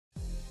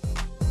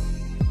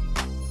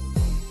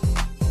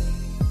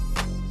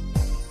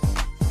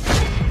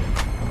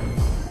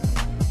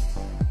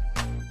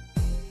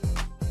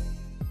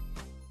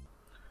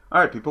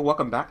Alright people,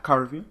 welcome back,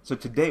 card review. So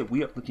today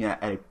we are looking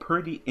at a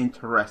pretty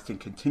interesting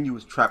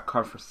continuous trap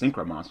card for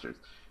Synchro Monsters.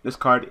 This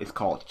card is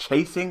called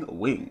Chasing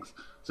Wings.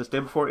 So stay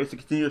before it's a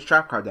continuous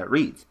trap card that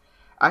reads,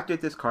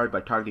 activate this card by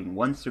targeting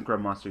one Synchro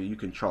Monster you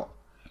control.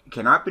 It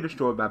cannot be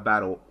destroyed by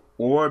battle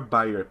or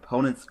by your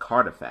opponent's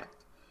card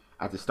effect.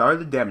 At the start of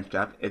the damage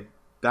step, if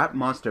that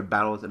monster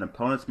battles an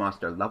opponent's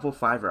monster level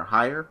 5 or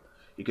higher,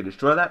 you can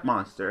destroy that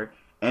monster,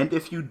 and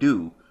if you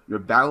do, your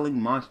battling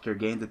monster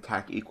gains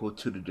attack equal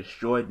to the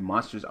destroyed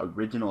monster's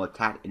original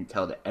attack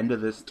until the end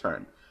of this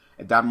turn.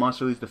 If that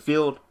monster leaves the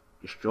field,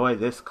 destroy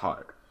this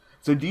card.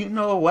 So do you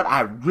know what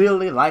I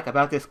really like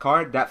about this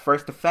card? That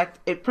first effect,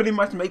 it pretty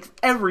much makes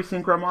every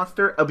Synchro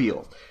Monster a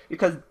Beelze.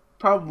 Because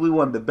probably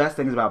one of the best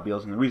things about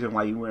Beelze, and the reason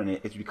why you win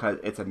it, is because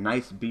it's a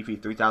nice beefy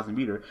 3000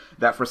 meter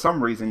that for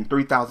some reason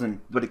 3000,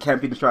 but it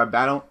can't be destroyed by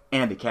battle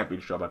and it can't be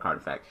destroyed by card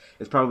effect.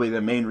 It's probably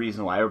the main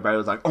reason why everybody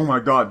was like, oh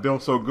my god,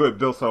 Beelze so good,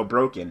 Beelze so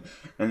broken,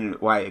 and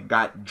why it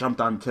got jumped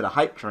onto the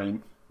hype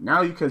train. Now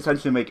you can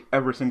essentially make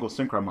every single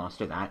Synchro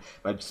Monster that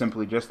by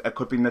simply just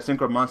equipping the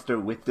Synchro Monster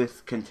with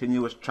this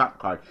continuous trap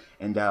card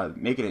and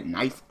making it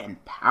nice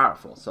and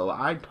powerful. So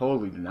I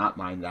totally do not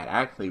mind that.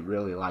 I actually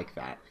really like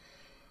that.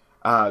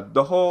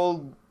 The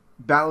whole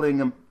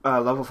battling a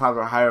level 5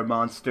 or higher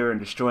monster and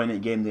destroying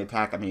it, getting the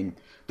attack, I mean,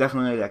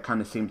 definitely that kind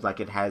of seems like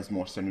it has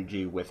more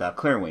synergy with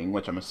Clear Wing,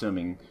 which I'm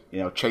assuming, you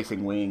know,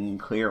 Chasing Wing,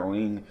 Clear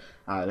Wing,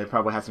 they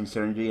probably have some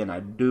synergy, and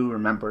I do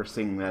remember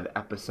seeing that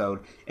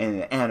episode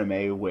in an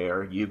anime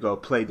where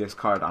Yugo played this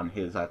card on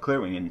his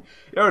Clear Wing, and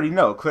you already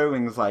know, Clear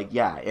Wing's like,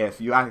 yeah,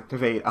 if you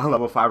activate a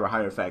level 5 or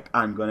higher effect,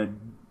 I'm gonna,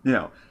 you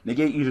know,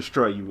 negate you,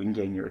 destroy you, and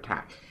gain your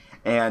attack.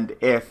 And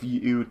if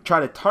you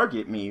try to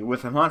target me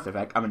with a monster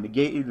effect, I'm going to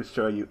negate you,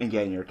 destroy you, and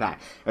gain your attack.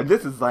 And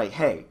this is like,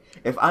 hey,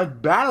 if I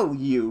battle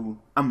you,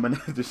 I'm going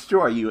to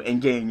destroy you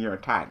and gain your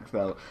attack.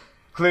 So,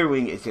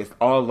 Clearing is just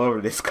all over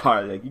this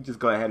card. Like, you just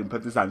go ahead and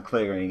put this on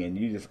Clearing, and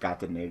you just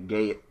got to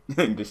negate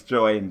and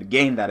destroy and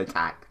gain that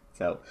attack.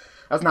 So,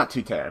 that's not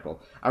too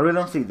terrible. I really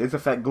don't see this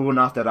effect going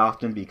off that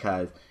often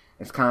because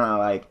it's kind of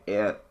like,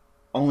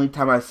 only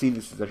time I see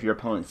this is if your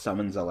opponent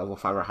summons a level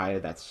 5 or higher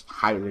that's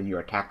higher than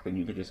your attack, then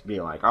you can just be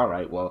like,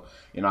 alright, well,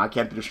 you know, I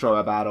can't be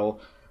destroyed by battle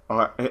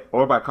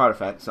or by card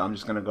effect, so I'm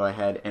just going to go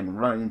ahead and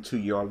run into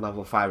your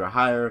level 5 or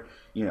higher.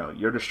 You know,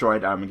 you're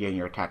destroyed, I'm getting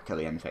your attack till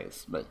the end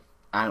phase. But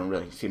I don't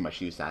really see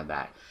much use out of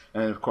that.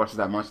 And of course,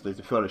 that monster leaves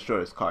the field, destroy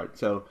this card.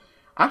 So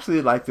I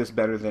actually like this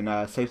better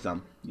than Safe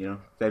Zone. You know,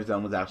 Safe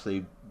Zone was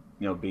actually,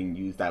 you know, being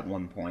used at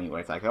one point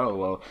where it's like, oh,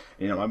 well,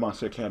 you know, my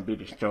monster can't be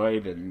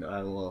destroyed, and,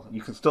 well, you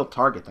can still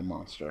target the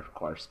monster, of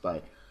course,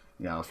 but,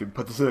 you know, if you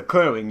put this in a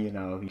clearing, you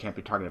know, you can't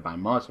be targeted by a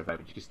monster effect,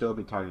 but you can still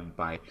be targeted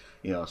by,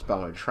 you know, a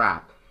spell or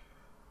trap.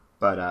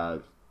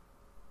 But,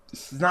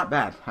 this is not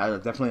bad. I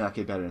definitely like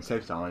it better than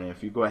Safe Zone, and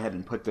if you go ahead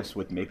and put this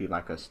with maybe,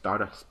 like, a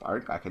Stardust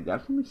Spark, I could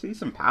definitely see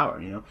some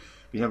power, you know,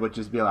 being able to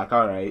just be like,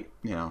 alright,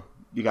 you know,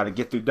 you got to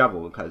get through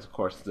double because, of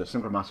course, the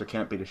Synchro Monster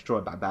can't be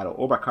destroyed by battle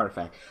or by card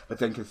effect, but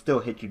then can still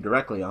hit you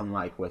directly,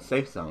 unlike what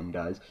Safe Zone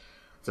does.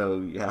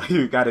 So, yeah,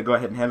 you got to go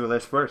ahead and handle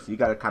this first. You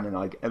got to kind of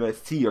like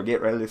MST or get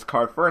rid of this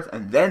card first,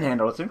 and then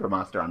handle a Synchro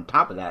Monster on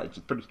top of that, which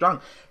is pretty strong.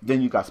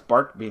 Then you got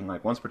Spark being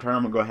like, once per turn,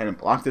 I'm going to go ahead and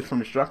block this from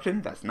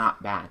destruction. That's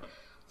not bad.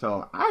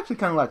 So, I actually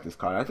kind of like this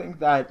card. I think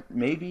that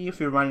maybe if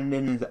you're running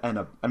in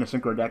a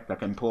Synchro deck that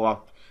can pull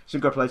off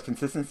Synchro plays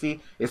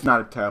consistency, it's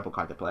not a terrible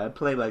card to play. I'd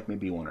play like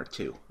maybe 1 or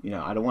 2. You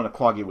know, I don't want to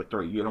clog you with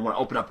 3. You don't want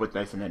to open up with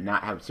this and then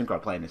not have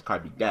Synchro play and this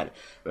card be dead.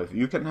 But if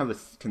you can have a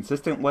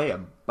consistent way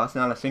of busting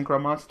out a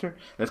Synchro Monster,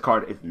 this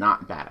card is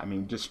not bad. I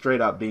mean, just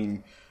straight up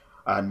being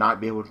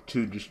not be able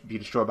to be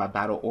destroyed by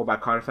battle or by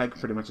card effect,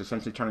 pretty much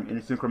essentially turning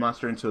any Synchro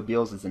Monster into a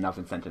Beelze is enough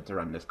incentive to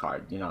run this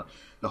card. You know,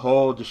 the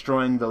whole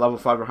destroying the level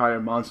 5 or higher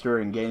monster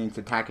and gaining its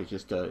attack is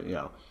just a, you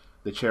know,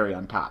 the cherry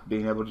on top.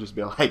 Being able to just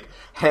be like,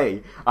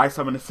 hey, I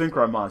summon a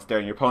Synchro Monster,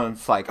 and your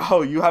opponent's like,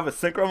 oh, you have a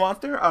Synchro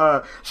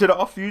Monster? Should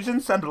all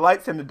fusion send the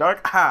lights in the dark?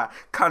 Ah,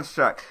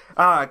 construct.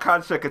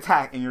 Construct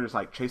attack. And you're just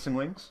like, Chasing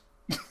Wings?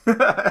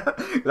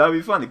 That would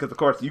be funny, because of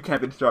course you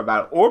can't be destroyed by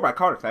battle or by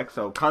card effect,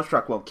 so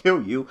construct won't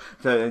kill you.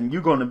 So and you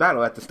go into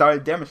battle at the start of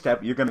the damage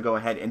step, you're gonna go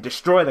ahead and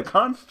destroy the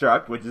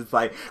construct, which is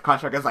like,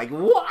 construct is like,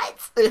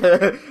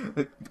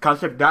 what?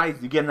 Construct dies,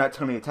 you get that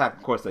turning attack.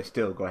 Of course they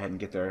still go ahead and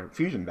get their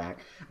fusion back,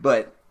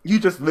 but you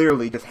just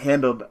literally just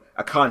handled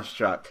a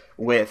construct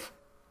with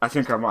a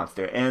Synchro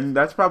Monster, and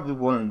that's probably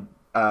one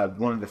of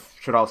the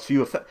Shadal's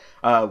few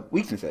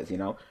weaknesses. You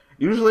know,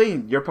 usually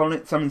your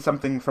opponent summons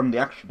something from the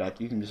extra deck,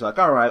 you can just like,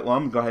 all right, well,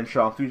 I'm gonna go ahead and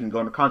Shadal Fusion, go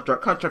into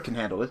construct. Construct can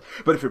handle this,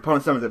 but if your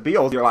opponent summons a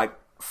Beelze, you're like,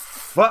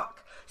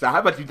 fuck. So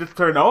how about you just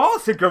turn all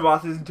Synchro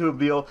Monsters into a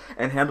Beelze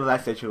and handle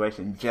that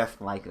situation just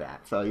like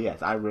that? So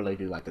yes, I really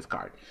do like this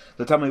card.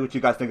 So tell me what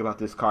you guys think about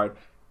this card,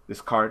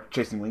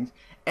 Chasing Wings.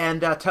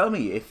 And tell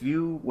me if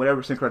you,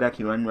 whatever Synchro deck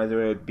you run,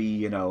 whether it be,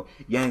 you know,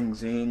 Yang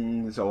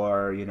Zings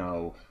or, you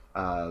know,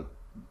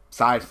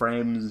 Side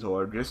Frames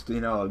or just,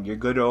 you know, your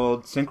good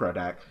old Synchro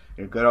deck,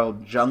 your good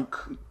old Junk,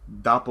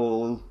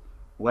 Doppel,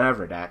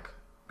 whatever deck,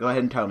 go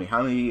ahead and tell me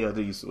how many of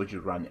these would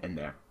you run in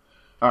there.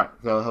 Alright,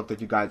 so I hope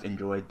that you guys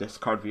enjoyed this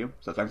card review.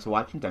 So thanks for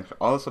watching, thanks for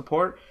all the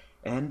support,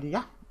 and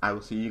yeah, I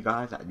will see you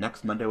guys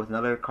next Monday with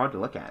another card to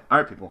look at.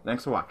 Alright people,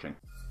 thanks for watching.